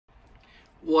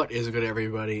What is good,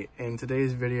 everybody? In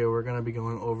today's video, we're going to be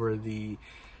going over the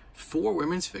 4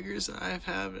 women's figures that I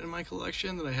have in my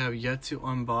collection that I have yet to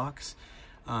unbox.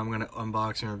 I'm going to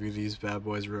unbox and review these bad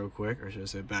boys real quick, or should I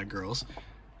say bad girls.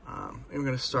 I'm going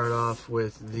to start off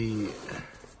with the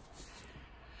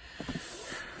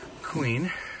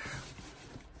Queen,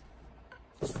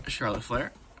 Charlotte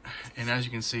Flair. And as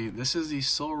you can see, this is the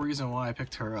sole reason why I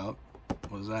picked her up,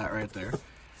 was that right there.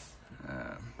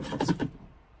 Let's get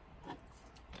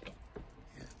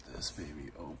this baby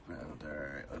opened.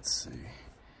 Alright, let's see.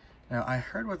 Now, I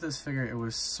heard with this figure, it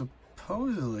was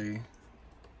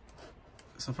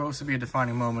supposed to be a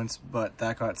defining moments, but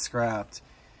that got scrapped.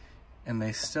 And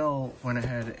they still went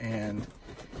ahead and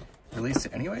released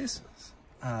it anyways.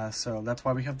 So that's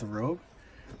why we have the robe.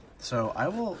 So I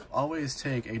will always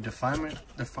take a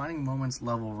defining moments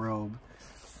level robe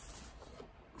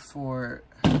for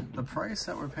the price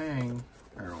that we're paying,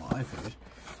 or well, I paid.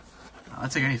 I'll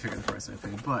take any figure at the price I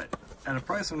paid, but at a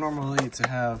price of normal elite, to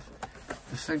have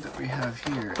the fig that we have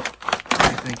here,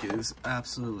 I think is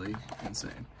absolutely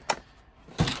insane.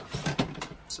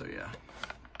 So yeah,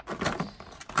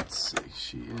 let's see.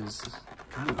 She is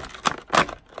kind of,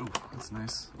 oh, that's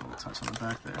nice. A little touch on the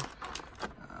back there.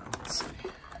 Let's see.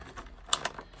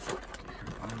 Get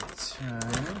her on the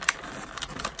tag.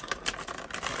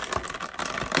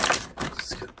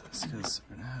 Let's get this because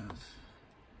we're gonna have.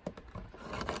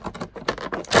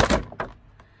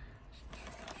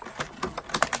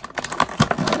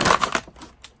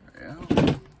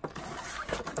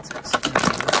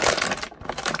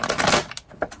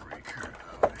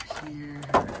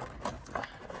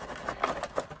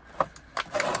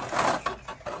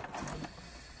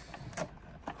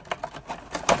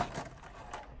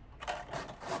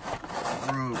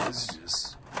 Robe is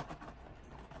just,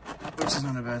 which is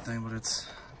not a bad thing, but it's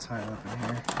tied up in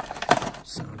here,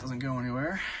 so it doesn't go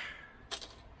anywhere.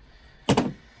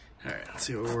 Alright, let's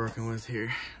see what we're working with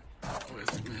here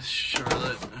with Miss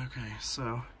Charlotte. Okay,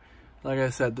 so like I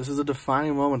said, this is a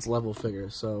defining moments level figure,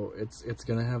 so it's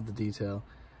gonna have the detail.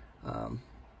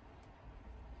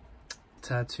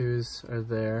 Tattoos are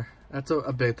there. That's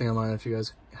a big thing of mine, if you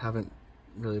guys haven't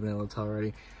really been able to tell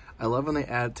already. I love when they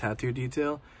add tattoo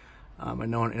detail. I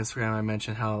know on Instagram I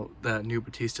mentioned how that new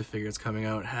Batista figure that's coming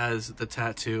out has the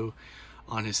tattoo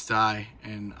on his thigh,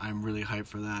 and I'm really hyped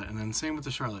for that. And then same with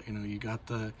the Charlotte. You know, you got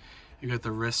the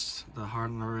wrist, the heart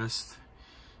on the wrist.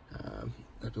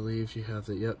 I believe you have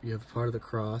the, yep, you have part of the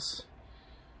cross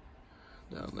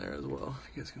down there as well.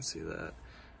 You guys can see that.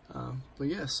 But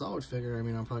yeah, solid figure. I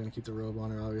mean, I'm probably gonna keep the robe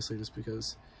on her, obviously, just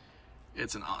because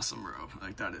it's an awesome robe.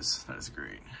 Like that is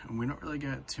great. And we don't really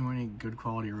get too many good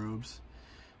quality robes.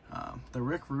 The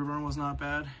Rick Rude one was not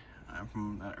bad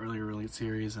from that earlier Elite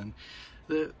series, and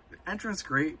the entrance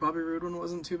great Bobby Roode one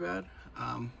wasn't too bad.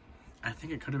 I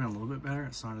think it could have been a little bit better.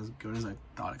 It's not as good as I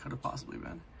thought it could have possibly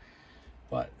been.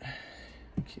 But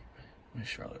keep Miss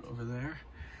Charlotte over there.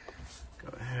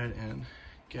 Go ahead and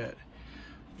get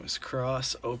Miss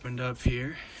Cross opened up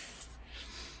here.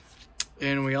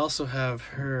 And we also have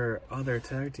her other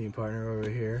tag team partner over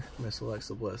here, Miss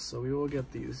Alexa Bliss. So we will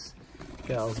get these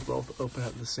gals both open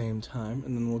at the same time,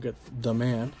 and then we'll get the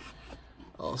man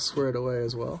all squared away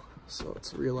as well. So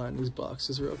let's realign these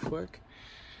boxes real quick.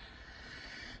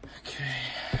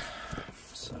 Okay,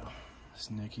 so Miss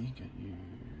Nikki, get your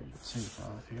tape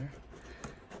off here.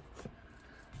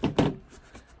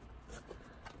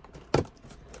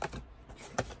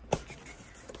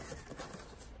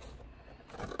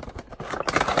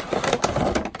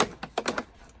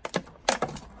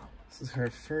 This is her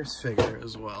first figure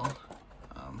as well.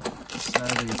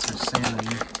 Sadly, it's her salmon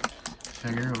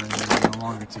figure when they're no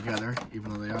longer together,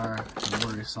 even though they are a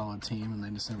very solid team and they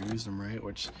just never used them right,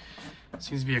 which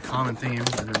seems to be a common theme in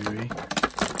WWE.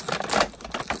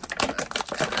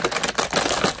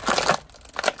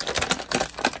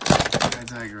 I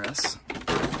digress.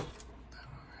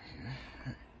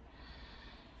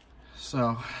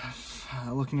 So,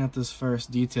 looking at this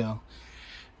first detail.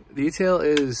 Detail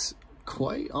is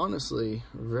quite honestly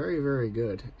very, very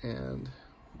good. And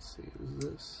let's see, does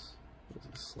this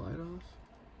slide off?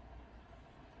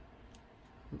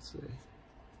 Let's see.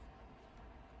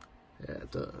 Yeah,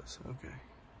 it does. Okay,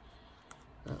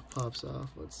 that pops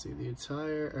off. Let's see the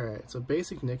attire. All right, so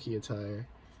basic Nikki attire.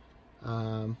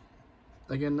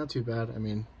 Again, not too bad. I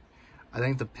mean, I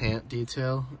think the pant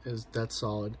detail that's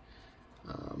solid.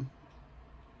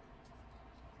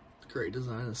 Great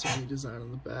design, the same design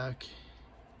on the back.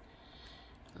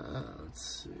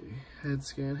 Let's see, head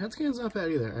scan. Head scan's not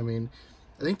bad either. I mean,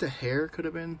 I think the hair could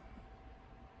have been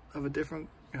of a different,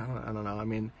 I don't know. I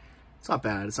mean, it's not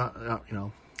bad. It's not, you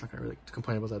know, not gonna really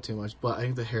complain about that too much, but I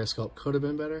think the hair sculpt could have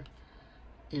been better,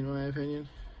 in my opinion.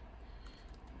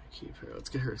 Keep her. Let's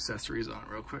get her accessories on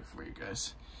real quick for you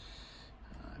guys.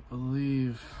 I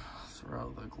believe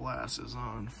throw the glasses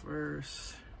on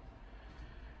first.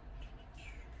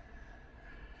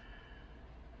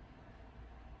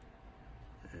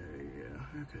 There you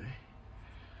go. Okay.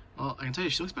 Well, I can tell you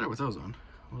she looks better with those on.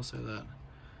 I will say that.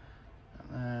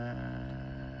 And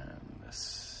then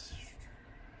this.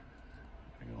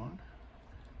 Gonna go on.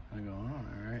 Gonna go on.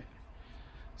 All right.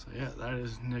 So yeah, that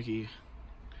is Nikki.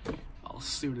 All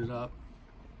suited up.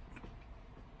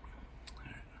 All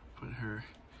right, put her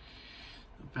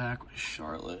back with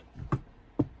Charlotte.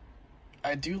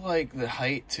 I do like the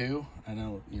height too. I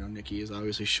know, you know, Nikki is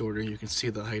obviously shorter. You can see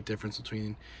the height difference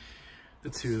between the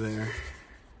two there.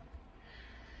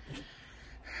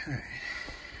 All right.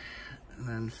 And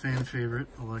then fan favorite,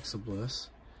 Alexa Bliss.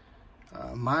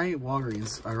 My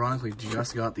Walgreens, ironically,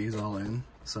 just got these all in.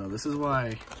 So this is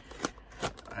why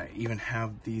I even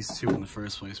have these two in the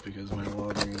first place, because my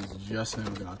Walgreens just now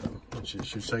got them, which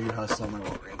should show you how slow my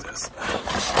Walgreens is.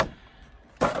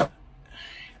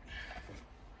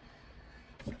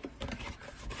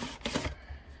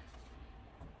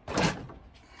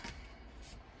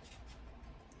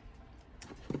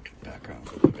 Get back on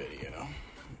for the video.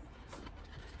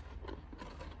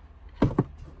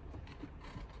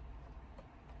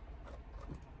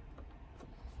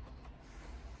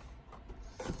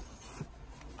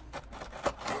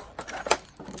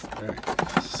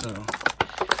 Alright, so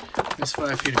Miss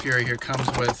 5 Feet of Fury here comes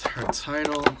with her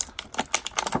title.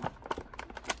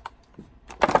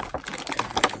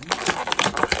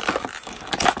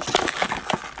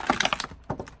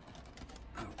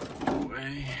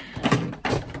 Away.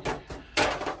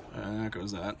 There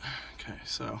goes that. Okay,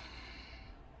 so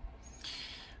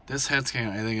this head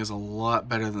scan I think is a lot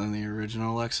better than the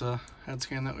original Alexa head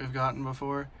scan that we've gotten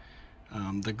before.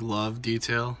 The glove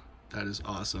detail, that is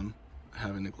awesome.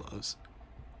 Having the gloves,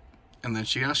 and then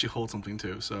she can actually hold something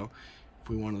too, so if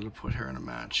we wanted to put her in a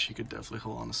match, she could definitely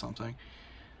hold on to something.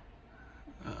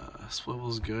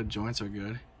 Swivel's good, joints are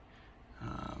good.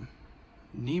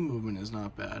 Knee movement is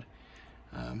not bad.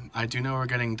 I do know we're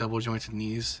getting double jointed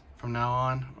knees from now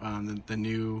on. The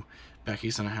new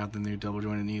Becky's gonna have the new double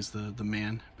jointed knees, the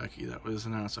man Becky that was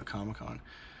announced at Comic-Con,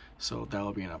 so that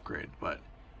will be an upgrade. But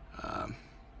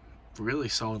really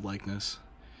solid likeness.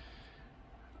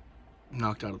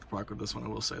 Knocked out of the park with this one, I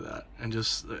will say that. And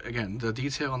just, again, the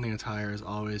detail on the attire is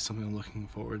always something I'm looking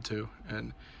forward to,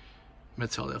 and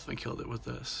Mattel definitely killed it with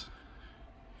this.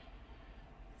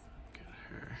 Get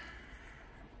her.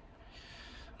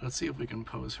 Let's see if we can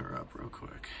pose her up real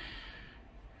quick.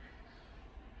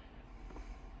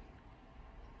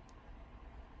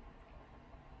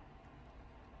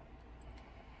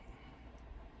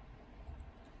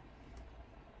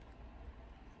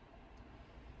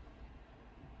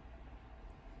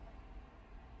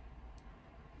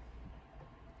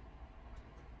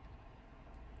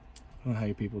 I don't know how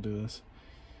you people do this.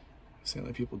 I've seen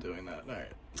other people doing that.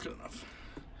 Alright, that's good enough.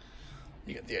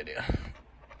 You get the idea.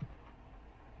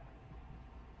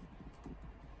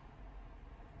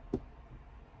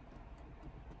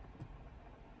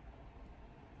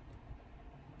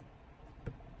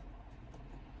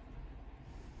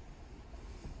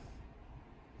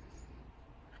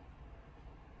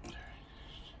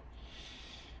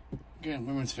 Again,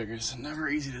 women's figures, never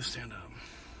easy to stand up.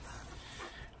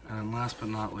 And last but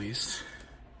not least,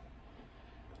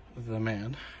 the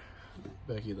man,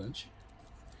 Becky Lynch.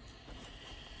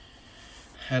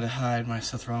 Had to hide my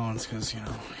Seth Rollins because, you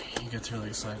know, he gets really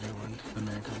excited when the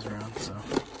man comes around, so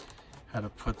had to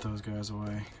put those guys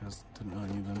away because didn't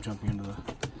really need them jumping into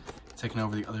taking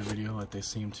over the other video like they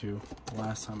seemed to the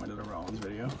last time I did a Rollins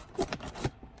video.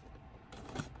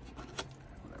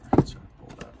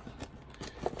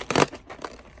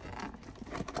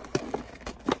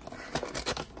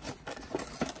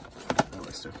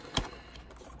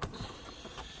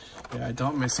 Yeah, I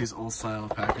don't miss these old style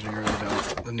packaging, I really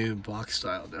don't. The new box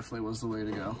style definitely was the way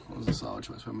to go. It was a solid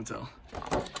choice by Mattel.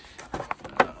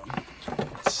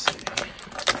 Let's see.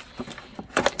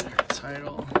 Get her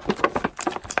title.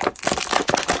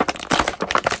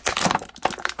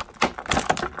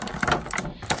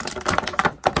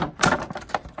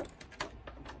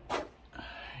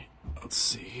 Alright, let's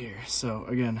see here. So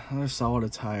again, another solid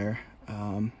attire.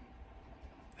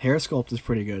 Hair sculpt is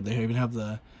pretty good. They even have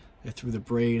they threw the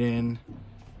braid in,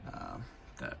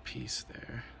 that piece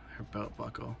there, her belt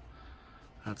buckle,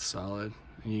 that's solid.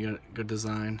 And you got good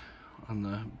design on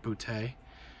the bootay.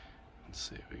 Let's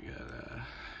see, we got,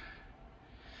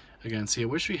 again, see, I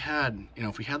wish we had, you know,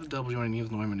 if we had the double jointed knees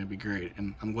in the women, it'd be great.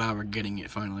 And I'm glad we're getting it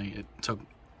finally. It took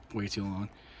way too long.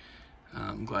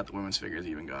 I'm glad the women's figures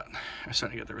are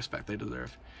starting to get the respect they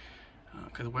deserve.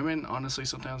 Because women, honestly,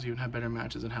 sometimes even have better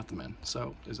matches than half the men.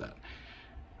 So there's that.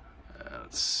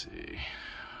 Let's see.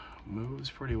 Moves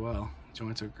pretty well.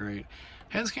 Joints are great.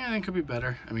 Head scan, I think, could be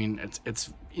better. I mean,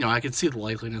 it's you know, I can see the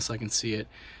likeliness. I can see it.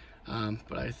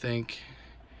 But I think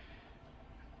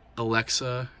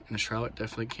Alexa and Charlotte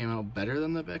definitely came out better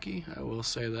than the Becky. I will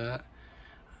say that.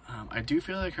 I do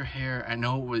feel like her hair, I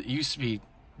know it used to be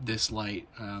this light.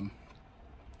 I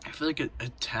feel like a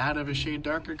tad of a shade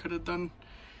darker could have done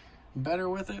better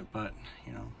with it, but,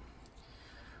 you know,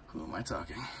 who am I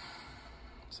talking?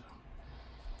 So.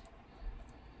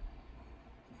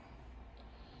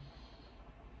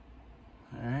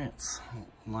 Alright, let's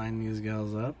line these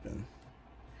gals up and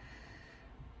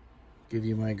give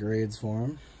you my grades for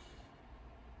them.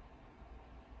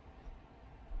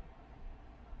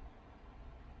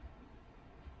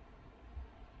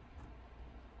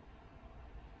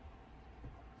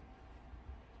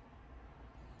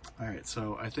 Alright,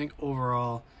 so I think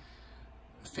overall,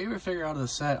 favorite figure out of the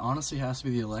set honestly has to be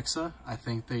the Alexa. I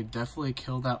think they definitely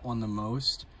killed that one the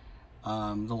most. The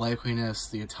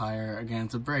likeliness, the attire, again,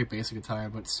 it's a very basic attire,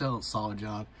 but still a solid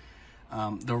job.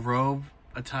 The robe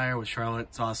attire with Charlotte,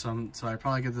 it's awesome. So I'd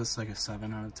probably give this like a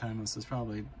 7 out of 10. This is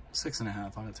probably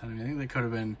 6.5 out of 10. I mean, I think they could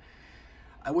have been,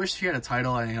 I wish she had a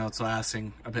title. I know it's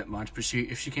asking a bit much, but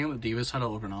if she came with the Divas title,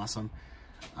 it would have been awesome.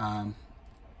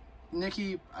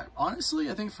 Nikki, honestly,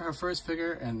 I think for her first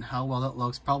figure and how well that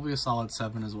looks, probably a solid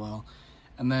 7 as well.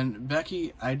 And then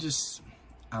Becky, I don't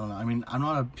know. I mean, I'm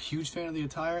not a huge fan of the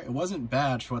attire. It wasn't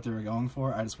bad for what they were going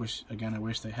for. I just wish, again, I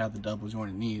wish they had the double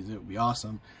jointed knees. It would be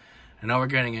awesome. I know we're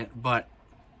getting it, but,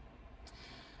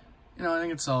 you know, I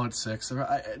think it's solid 6.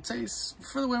 I'd say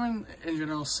for the women in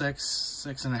general, 6,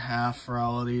 6.5 for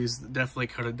all of these. Definitely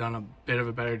could have done a bit of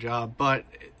a better job, but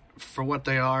for what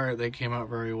they are, they came out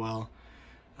very well.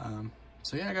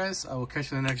 So yeah, guys, I will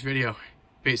catch you in the next video.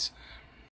 Peace.